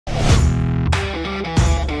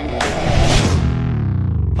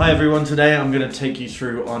Hi everyone, today I'm going to take you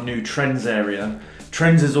through our new trends area.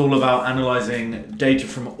 Trends is all about analysing data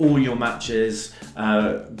from all your matches,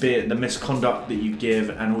 be it the misconduct that you give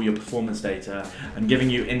and all your performance data, and giving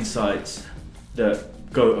you insights that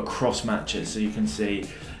go across matches. So you can see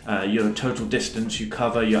your total distance you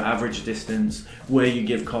cover, your average distance, where you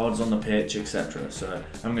give cards on the pitch, etc. So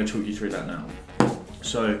I'm going to talk you through that now.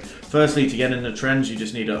 So firstly, to get into trends, you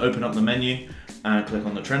just need to open up the menu and click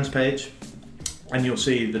on the trends page. And you'll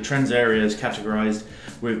see the trends area is categorized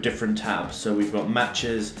with different tabs. So we've got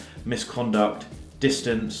matches, misconduct,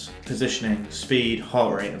 distance, positioning, speed,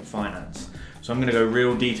 heart rate, and finance. So I'm going to go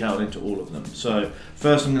real detailed into all of them. So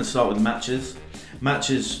first I'm going to start with matches.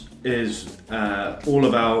 Matches is all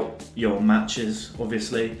about your matches,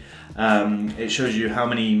 obviously. It shows you how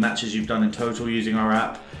many matches you've done in total using our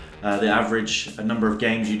app, the average number of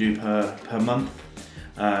games you do per month,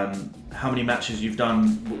 how many matches you've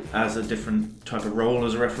done as a different type of role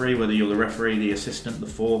as a referee, whether you're the referee, the assistant, the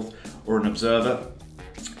fourth, or an observer.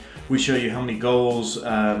 We show you how many goals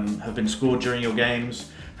have been scored during your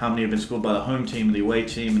games, how many have been scored by the home team and the away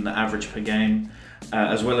team, and the average per game,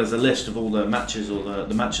 as well as a list of all the matches, or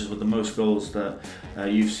the matches with the most goals that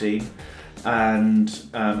you've seen. And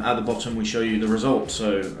at the bottom we show you the results,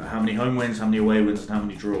 so how many home wins, how many away wins, and how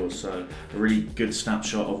many draws. So a really good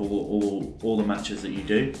snapshot of all the matches that you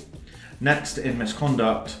do. Next, in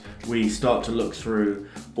misconduct, we start to look through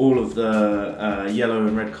all of the yellow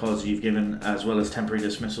and red cards you've given, as well as temporary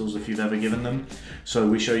dismissals if you've ever given them. So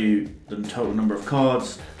we show you the total number of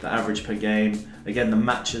cards, the average per game, again the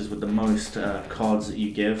matches with the most cards that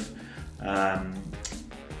you give.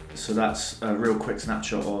 So that's a real quick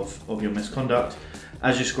snapshot of your misconduct.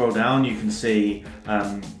 As you scroll down, you can see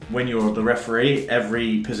when you're the referee,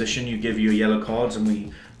 every position you give your yellow cards, and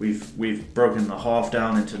we've broken the half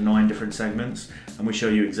down into 9 different segments, and we show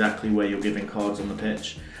you exactly where you're giving cards on the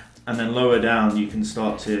pitch. And then lower down, you can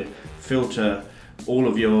start to filter all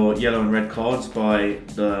of your yellow and red cards by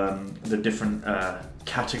the different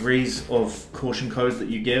categories of caution code that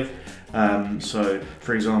you give. So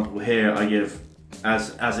for example, here I give,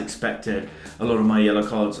 as expected, a lot of my yellow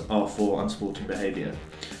cards are for unsporting behaviour.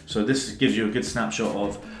 So this gives you a good snapshot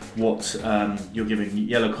of what you're giving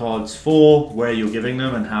yellow cards for, where you're giving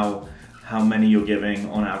them, and how many you're giving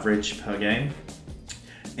on average per game.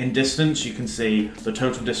 In distance, you can see the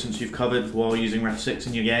total distance you've covered while using REFSIX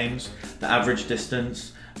in your games, the average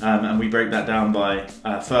distance, and we break that down by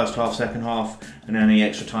first half, second half, and any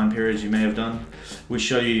extra time periods you may have done. We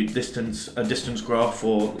show you a distance graph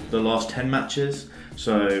for the last 10 matches.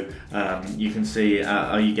 So you can see,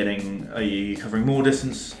 are you covering more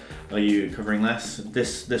distance? Are you covering less?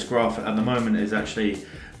 This graph at the moment is actually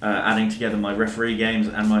adding together my referee games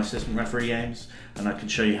and my assistant referee games, and I can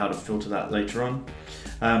show you how to filter that later on.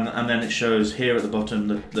 And then it shows here at the bottom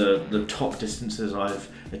the top distances I've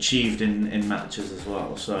achieved in matches as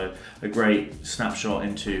well. So a great snapshot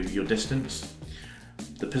into your distance.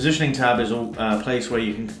 The positioning tab is a place where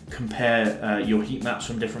you can compare your heat maps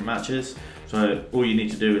from different matches. So all you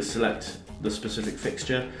need to do is select the specific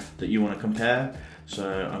fixture that you want to compare. So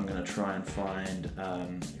I'm going to try and find a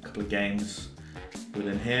couple of games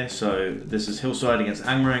within here. So this is Hillside against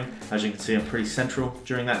Angmering. As you can see, I'm pretty central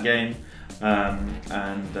during that game.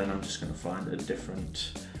 And then I'm just going to find a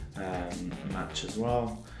different match as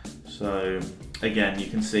well. So again, you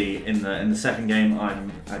can see in the second game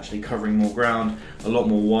I'm actually covering more ground, a lot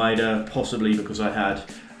more wider, possibly because I had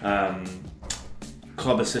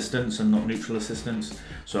club assistance and not neutral assistance.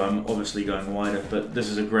 So I'm obviously going wider, but this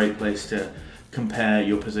is a great place to compare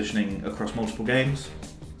your positioning across multiple games.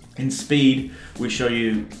 In speed, we show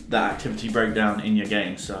you the activity breakdown in your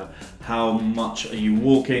game. So how much are you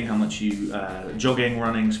walking, how much are you jogging,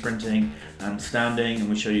 running, sprinting, and standing, and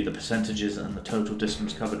we show you the percentages and the total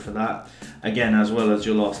distance covered for that. Again, as well as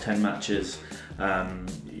your last 10 matches,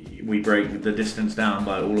 we break the distance down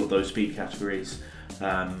by all of those speed categories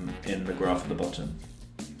in the graph at the bottom.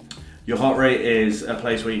 Your heart rate is a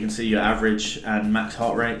place where you can see your average and max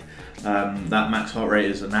heart rate. That max heart rate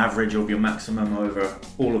is an average of your maximum over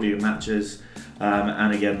all of your matches,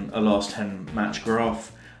 and again a last 10 match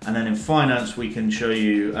graph. And then in finance, we can show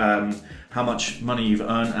you how much money you've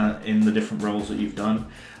earned in the different roles that you've done.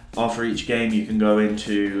 After each game, you can go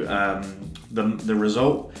into the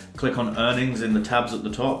result, click on earnings in the tabs at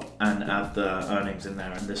the top, and add the earnings in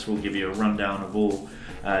there, and this will give you a rundown of all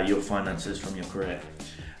your finances from your career.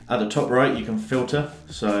 At the top right, you can filter,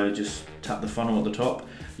 so just tap the funnel at the top.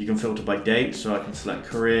 You can filter by date, so I can select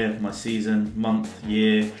career, my season, month,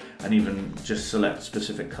 year, and even just select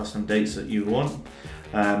specific custom dates that you want.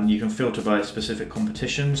 You can filter by specific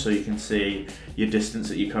competitions, so you can see your distance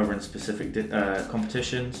that you cover in specific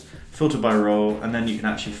competitions, filter by role, and then you can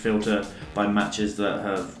actually filter by matches that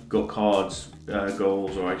have got cards,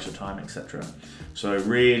 goals or extra time, etc. So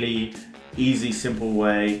really easy, simple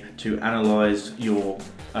way to analyze your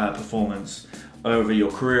performance over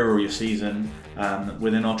your career or your season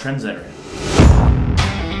within our trends area.